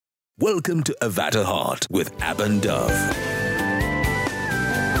Welcome to Avata Heart with Ab and Dove.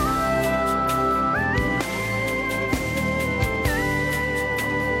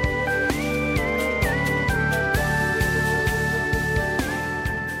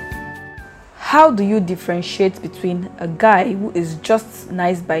 How do you differentiate between a guy who is just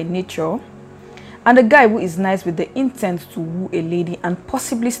nice by nature and a guy who is nice with the intent to woo a lady and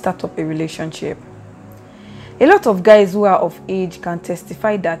possibly start up a relationship? A lot of guys who are of age can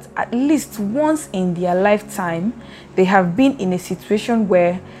testify that at least once in their lifetime, they have been in a situation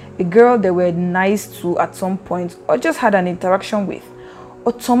where a girl they were nice to at some point or just had an interaction with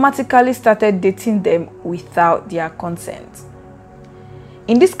automatically started dating them without their consent.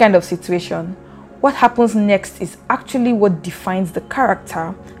 In this kind of situation, what happens next is actually what defines the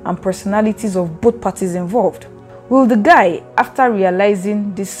character and personalities of both parties involved. Will the guy, after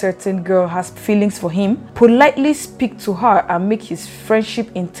realizing this certain girl has feelings for him, politely speak to her and make his friendship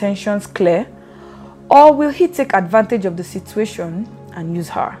intentions clear? Or will he take advantage of the situation and use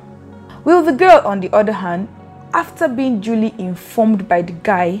her? Will the girl, on the other hand, after being duly informed by the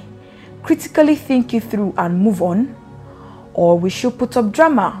guy, critically think it through and move on? Or we should put up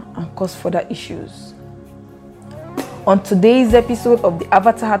drama and cause further issues? On today's episode of the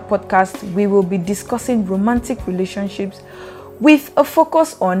Avata Heart podcast, we will be discussing romantic relationships with a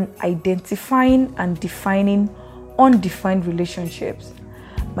focus on identifying and defining undefined relationships.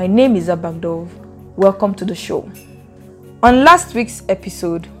 My name is Ab and Dove. Welcome to the show. On last week's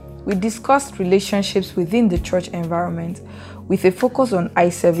episode, we discussed relationships within the church environment with a focus on eye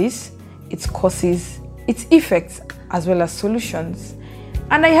service, its causes, its effects, as well as solutions.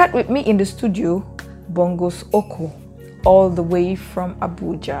 And I had with me in the studio Bongos Oko, all the way from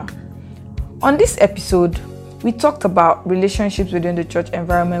Abuja. On this episode, we talked about relationships within the church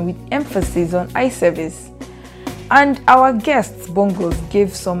environment with emphasis on eye service. And our guest Bongos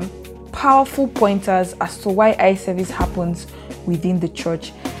gave some powerful pointers as to why eye service happens within the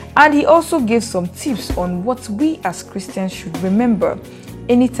church. And he also gave some tips on what we as Christians should remember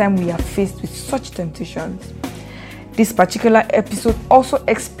anytime we are faced with such temptations. This particular episode also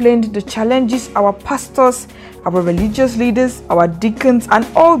explained the challenges our pastors, our religious leaders, our deacons, and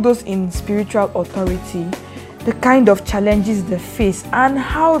all those in spiritual authority, the kind of challenges they face and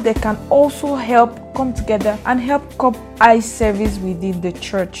how they can also help come together and help curb eye service within the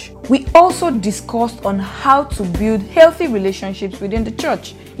church. We also discussed on how to build healthy relationships within the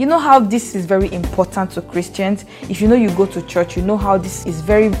church. You know how this is very important to Christians. If you know you go to church, you know how this is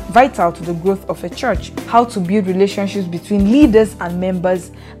very vital to the growth of a church. How to build relationships between leaders and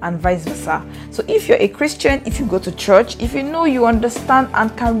members and vice versa. So if you're a Christian, if you go to church, if you know you understand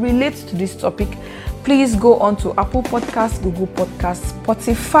and can relate to this topic, please go on to Apple Podcasts, Google Podcasts,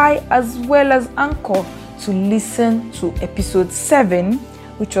 Spotify, as well as Anchor to listen to episode 7,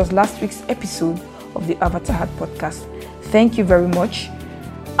 which was last week's episode of the Avata Heart podcast. Thank you very much.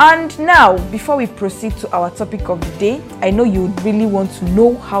 And now, before we proceed to our topic of the day, I know you would really want to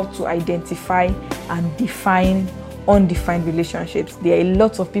know how to identify and define undefined relationships. There are a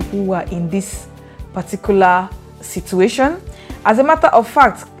lot of people who are in this particular situation. As a matter of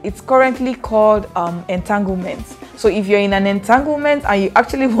fact, it's currently called entanglement. So if you're in an entanglement and you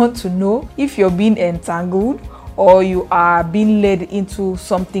actually want to know if you're being entangled or you are being led into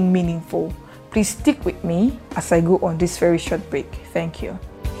something meaningful, please stick with me as I go on this very short break. Thank you.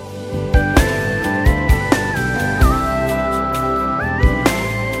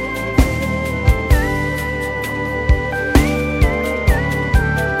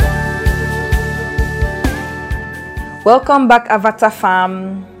 Welcome back, Avata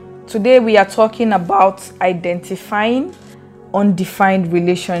fam. Today we are talking about identifying undefined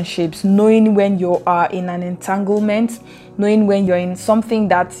relationships, knowing when you are in an entanglement, knowing when you're in something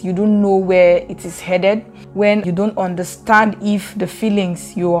that you don't know where it is headed, when you don't understand if the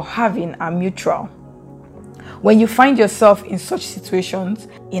feelings you're having are mutual. When you find yourself in such situations,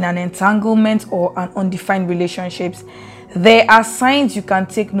 in an entanglement or an undefined relationships, there are signs you can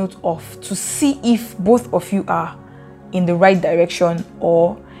take note of to see if both of you are in the right direction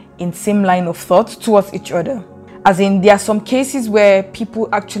or in same line of thought towards each other. As in, there are some cases where people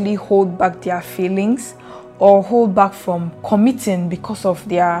actually hold back their feelings or hold back from committing because of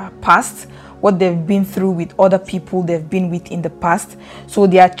their past, what they've been through with other people they've been with in the past. So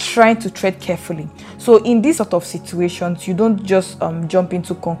they are trying to tread carefully. So in these sort of situations, you don't just jump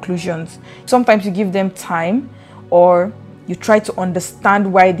into conclusions. Sometimes you give them time, or you try to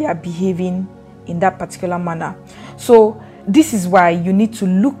understand why they are behaving in that particular manner. So this is why you need to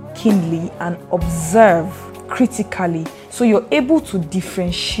look keenly and observe critically, so you're able to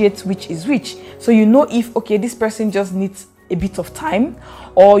differentiate which is which. So you know if, okay, this person just needs a bit of time,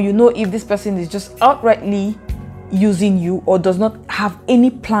 or you know if this person is just outrightly using you or does not have any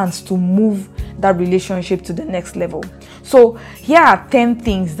plans to move that relationship to the next level. So here are 10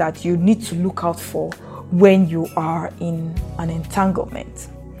 things that you need to look out for when you are in an entanglement.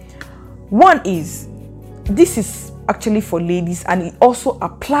 One is, this is actually for ladies and it also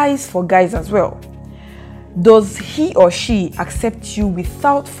applies for guys as well. Does he or she accept you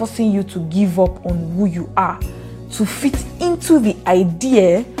without forcing you to give up on who you are to fit into the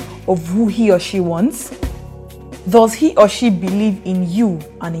idea of who he or she wants? Does he or she believe in you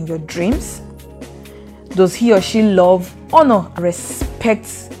and in your dreams? Does he or she love, honor,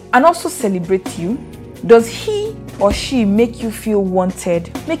 respect, and also celebrate you? Does he or she make you feel wanted,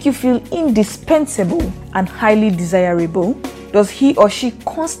 make you feel indispensable and highly desirable? Does he or she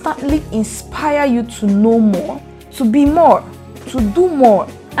constantly inspire you to know more, to be more, to do more,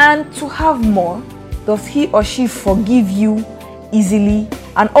 and to have more? Does he or she forgive you easily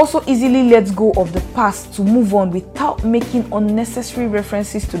and also easily lets go of the past to move on without making unnecessary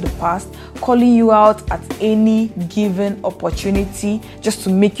references to the past, calling you out at any given opportunity just to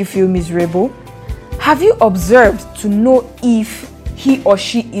make you feel miserable? Have you observed to know if he or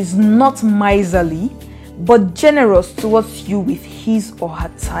she is not miserly but generous towards you with his or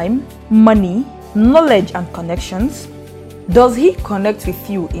her time, money, knowledge, and connections? Does he connect with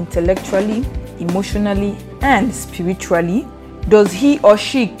you intellectually, emotionally, and spiritually? Does he or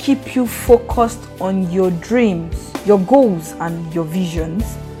she keep you focused on your dreams, your goals, and your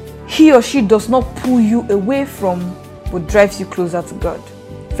visions? He or she does not pull you away from but drives you closer to God.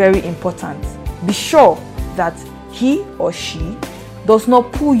 Very important. Be sure that he or she does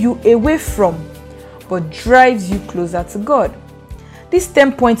not pull you away from but drives you closer to God. These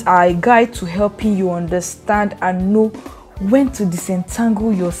 10 points are a guide to helping you understand and know when to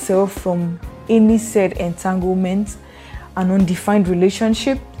disentangle yourself from any said entanglement, an undefined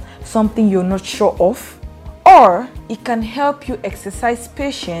relationship, something you're not sure of, or it can help you exercise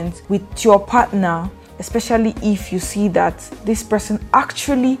patience with your partner, especially if you see that this person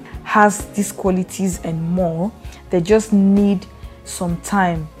actually has these qualities and more. They just need some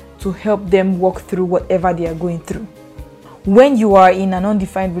time to help them walk through whatever they are going through. When you are in an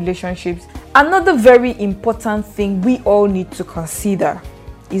undefined relationship, another very important thing we all need to consider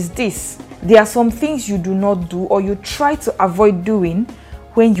is this. There are some things you do not do or you try to avoid doing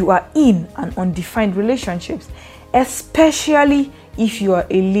when you are in an undefined relationship, especially if you are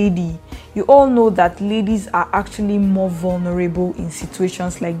a lady. You all know that ladies are actually more vulnerable in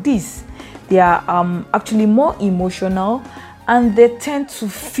situations like this. They are actually more emotional and they tend to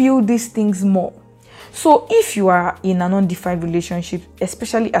feel these things more. So if you are in an undefined relationship,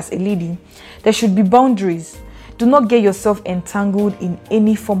 especially as a lady, there should be boundaries. Do not get yourself entangled in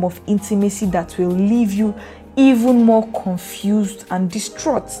any form of intimacy that will leave you even more confused and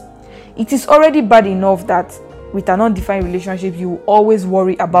distraught. It is already bad enough that with an undefined relationship, you will always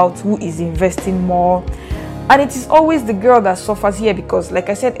worry about who is investing more. And it is always the girl that suffers here because, like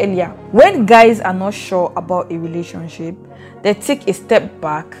I said earlier, when guys are not sure about a relationship, they take a step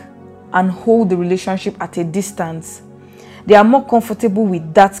back and hold the relationship at a distance. They are more comfortable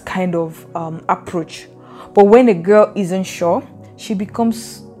with that kind of approach. But when a girl isn't sure, she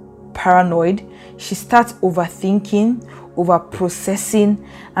becomes paranoid. She starts overthinking, over-processing,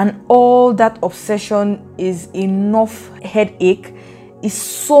 and all that obsession is enough headache. Is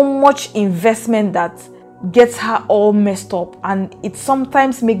so much investment that gets her all messed up, and it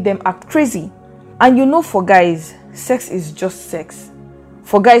sometimes makes them act crazy. And you know, for guys, sex is just sex.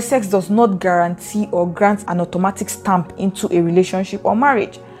 For guys, sex does not guarantee or grant an automatic stamp into a relationship or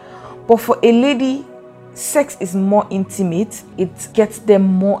marriage. But for a lady, sex is more intimate. It gets them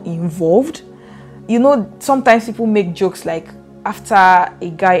more involved. You know, sometimes people make jokes like, after a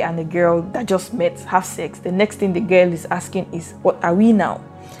guy and a girl that just met have sex, the next thing the girl is asking is, what are we now?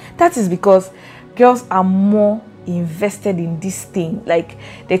 That is because girls are more invested in this thing. Like,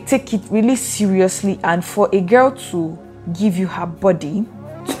 they take it really seriously, and for a girl to give you her body,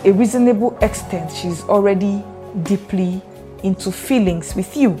 to a reasonable extent, she's already deeply into feelings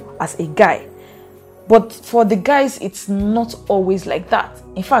with you as a guy. But for the guys, it's not always like that.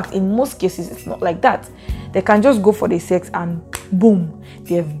 In fact, in most cases, it's not like that. They can just go for the sex and boom,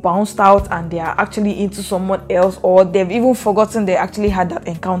 they've bounced out and they are actually into someone else, or they've even forgotten they actually had that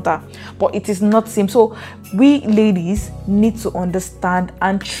encounter. But it is not same. So we ladies need to understand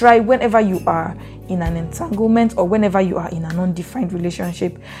and try, whenever you are in an entanglement or whenever you are in an undefined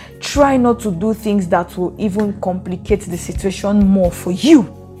relationship, try not to do things that will even complicate the situation more for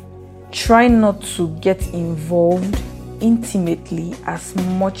you. Try not to get involved intimately as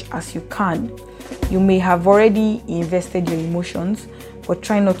much as you can. You may have already invested your emotions, but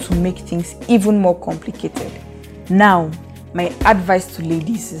try not to make things even more complicated. Now, my advice to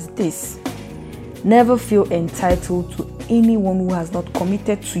ladies is this: never feel entitled to anyone who has not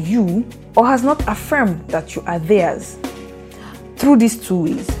committed to you or has not affirmed that you are theirs. Through these two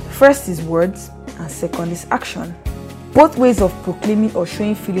ways, first is words and second is action. Both ways of proclaiming or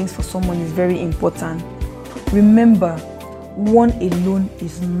showing feelings for someone is very important. Remember, one alone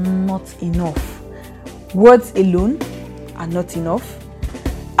is not enough. Words alone are not enough.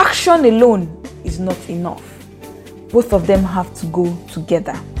 Action alone is not enough. Both of them have to go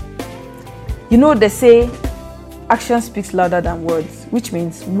together. You know, they say action speaks louder than words, which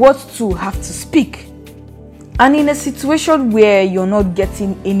means words too have to speak. And in a situation where you're not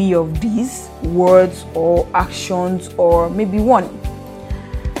getting any of these words or actions, or maybe one,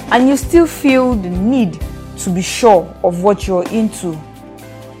 and you still feel the need to be sure of what you're into,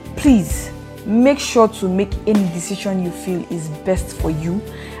 please make sure to make any decision you feel is best for you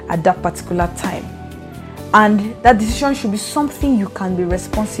at that particular time. And that decision should be something you can be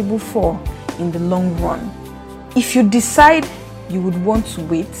responsible for in the long run. If you decide you would want to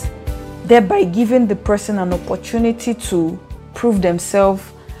wait, thereby giving the person an opportunity to prove themselves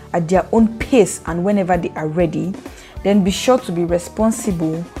at their own pace and whenever they are ready, then be sure to be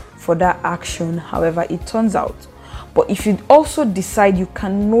responsible for that action, however it turns out. But if you also decide you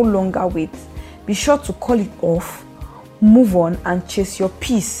can no longer wait, be sure to call it off, move on, and chase your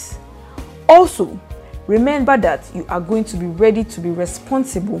peace. Also, remember that you are going to be ready to be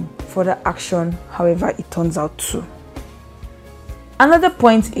responsible for the action, however it turns out too. Another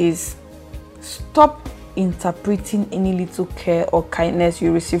point is, stop interpreting any little care or kindness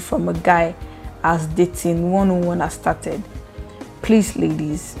you receive from a guy as dating one-on-one has started. Please,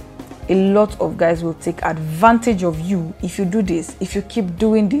 ladies, a lot of guys will take advantage of you if you do this, if you keep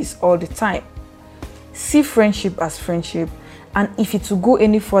doing this all the time. See friendship as friendship, and if it will go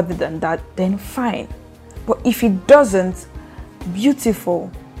any further than that, then fine. But if it doesn't,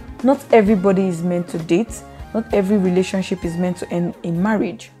 beautiful. Not everybody is meant to date. Not every relationship is meant to end in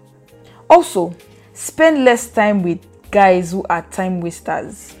marriage. Also, spend less time with guys who are time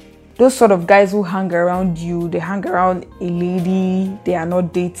wasters. Those sort of guys who hang around you, they hang around a lady they are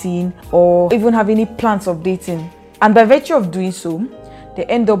not dating or even have any plans of dating. And by virtue of doing so, they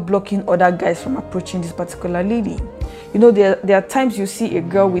end up blocking other guys from approaching this particular lady. You know, there are times you see a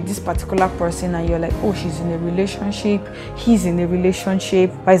girl with this particular person and you're like, oh, she's in a relationship, he's in a relationship,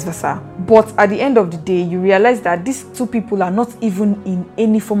 vice versa. But at the end of the day, you realize that these two people are not even in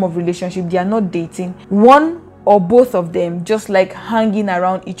any form of relationship. They are not dating. One or both of them just like hanging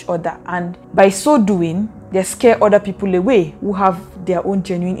around each other. And by so doing, they scare other people away who have their own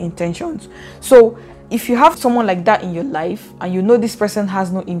genuine intentions. So if you have someone like that in your life and you know this person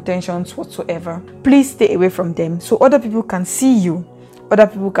has no intentions whatsoever, please stay away from them so other people can see you. Other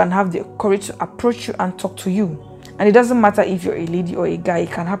people can have the courage to approach you and talk to you. And it doesn't matter if you're a lady or a guy,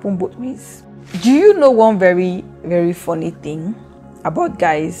 it can happen both ways. Do you know one very, very funny thing about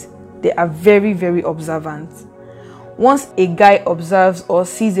guys? They are very, very observant. Once a guy observes or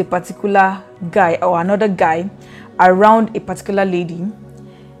sees a particular guy or another guy around a particular lady,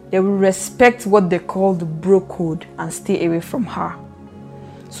 they will respect what they call the bro code and stay away from her.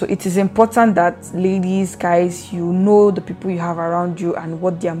 So it is important that ladies, guys, you know the people you have around you and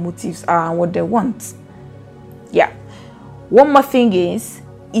what their motives are and what they want. Yeah. One more thing is,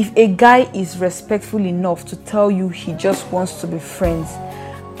 if a guy is respectful enough to tell you he just wants to be friends,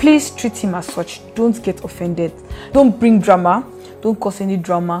 please treat him as such. Don't get offended. Don't bring drama. Don't cause any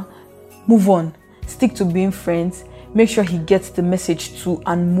drama. Move on. Stick to being friends. Make sure he gets the message too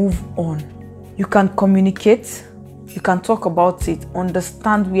and move on. You can communicate, you can talk about it,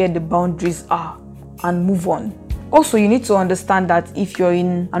 understand where the boundaries are and move on. Also, you need to understand that if you're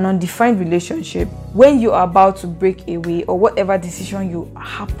in an undefined relationship, when you are about to break away or whatever decision you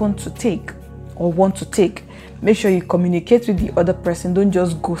happen to take or want to take, make sure you communicate with the other person. Don't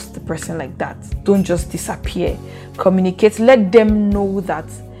just ghost the person like that. Don't just disappear. Communicate, let them know that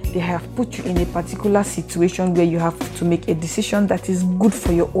they have put you in a particular situation where you have to make a decision that is good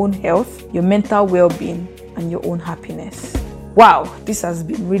for your own health, your mental well-being, and your own happiness. Wow, this has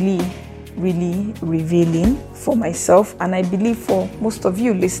been really, really revealing for myself and I believe for most of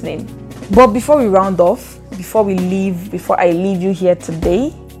you listening. But before we round off, before I leave you here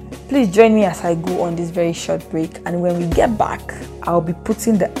today, please join me as I go on this very short break, and when we get back, I'll be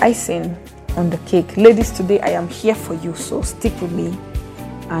putting the icing on the cake. Ladies, today I am here for you, so stick with me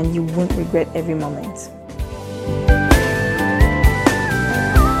and you won't regret every moment.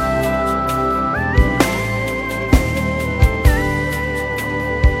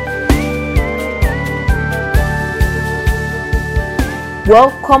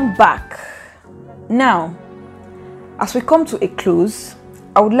 Welcome back. Now, as we come to a close,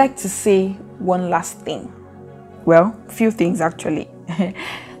 I would like to say one last thing. Well, few things actually.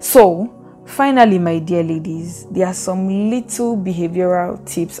 So, finally, my dear ladies, there are some little behavioral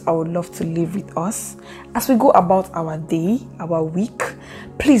tips I would love to leave with us as we go about our day, our week.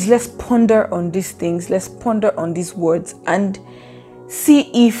 Please, let's ponder on these things. Let's ponder on these words and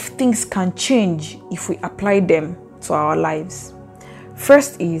see if things can change if we apply them to our lives.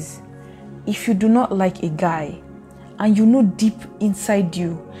 First is, if you do not like a guy and you know deep inside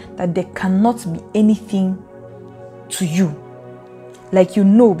you that there cannot be anything to you, like you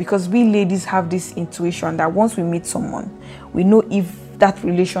know, because we ladies have this intuition that once we meet someone, we know if that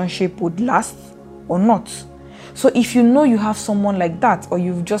relationship would last or not. So if you know you have someone like that, or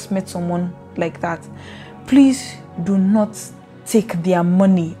you've just met someone like that, please do not take their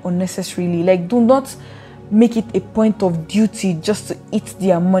money unnecessarily. Like, do not make it a point of duty just to eat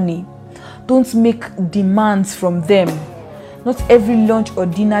their money. Don't make demands from them. Not every lunch or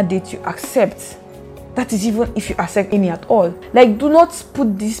dinner date you accept. That is even if you accept any at all. Like, do not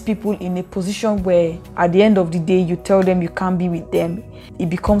put these people in a position where at the end of the day you tell them you can't be with them. It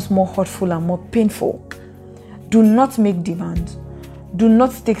becomes more hurtful and more painful. Do not make demands. Do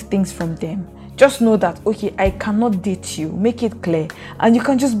not take things from them. Just know that, okay, I cannot date you. Make it clear. And you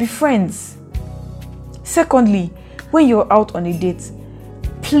can just be friends. Secondly, when you're out on a date,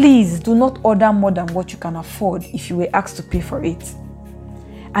 please do not order more than what you can afford if you were asked to pay for it.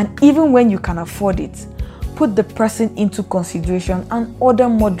 And even when you can afford it, put the person into consideration and order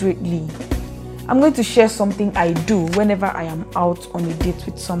moderately. I'm going to share something I do whenever I am out on a date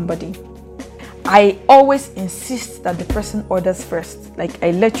with somebody. I always insist that the person orders first. Like,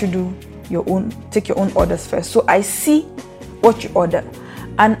 I let you do your own, take your own orders first. So I see what you order.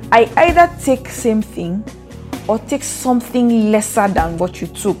 And I either take same thing or take something lesser than what you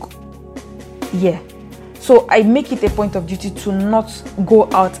took. Yeah. So I make it a point of duty to not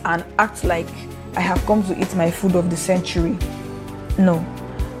go out and act like I have come to eat my food of the century. No.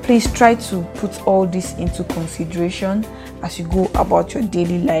 Please try to put all this into consideration as you go about your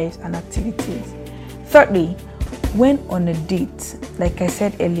daily lives and activities. Thirdly, when on a date, like I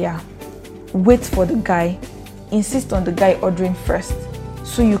said earlier, wait for the guy. Insist on the guy ordering first,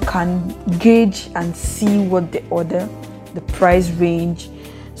 so you can gauge and see what they order, the price range,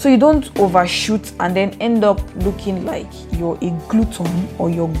 so you don't overshoot and then end up looking like you're a glutton or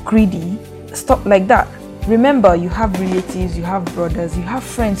you're greedy. Stop like that. Remember, you have relatives, you have brothers, you have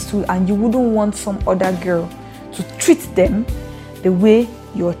friends too, and you wouldn't want some other girl to treat them the way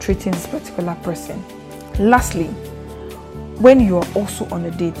you're treating this particular person. Lastly, when you're also on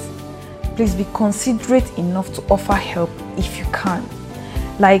a date, please be considerate enough to offer help if you can.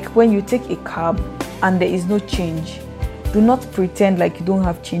 Like, when you take a cab and there is no change, do not pretend like you don't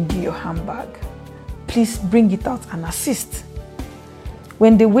have change in your handbag. Please bring it out and assist.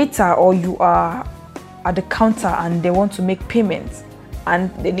 When the waiter or you are at the counter and they want to make payments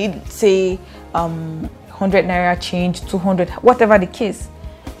and they need, say, 100 naira change, 200, whatever the case,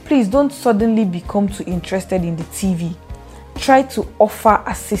 please don't suddenly become too interested in the TV. Try to offer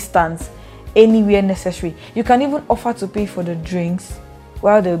assistance anywhere necessary. You can even offer to pay for the drinks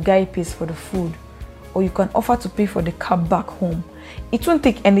while the guy pays for the food, or you can offer to pay for the cab back home. It won't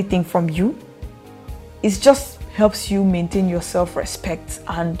take anything from you. It just helps you maintain your self-respect,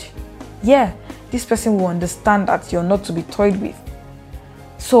 and yeah, this person will understand that you're not to be toyed with.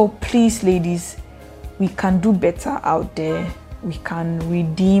 So please, ladies, we can do better out there. We can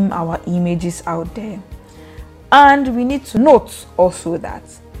redeem our images out there. And we need to note also that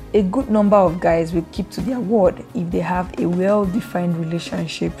a good number of guys will keep to their word if they have a well-defined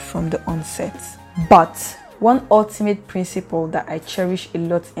relationship from the onset. But one ultimate principle that I cherish a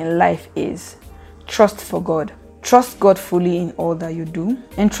lot in life is trust for God. Trust God fully in all that you do,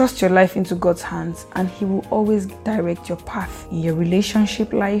 and trust your life into God's hands, and He will always direct your path in your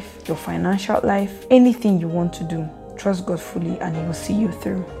relationship life, your financial life, anything you want to do. Trust God fully and He will see you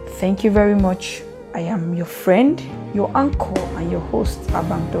through. Thank you very much. I am your friend, your uncle, and your host,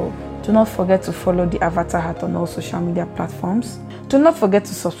 Abandov. Do not forget to follow the Avatar Hat on all social media platforms. Do not forget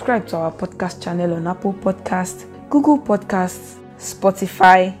to subscribe to our podcast channel on Apple Podcasts, Google Podcasts,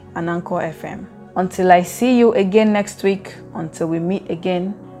 Spotify, and Anchor FM. Until I see you again next week, until we meet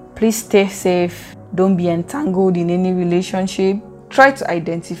again, please stay safe. Don't be entangled in any relationship. Try to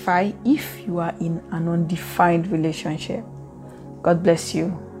identify if you are in an undefined relationship. God bless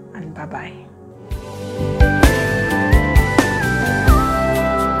you, and bye-bye.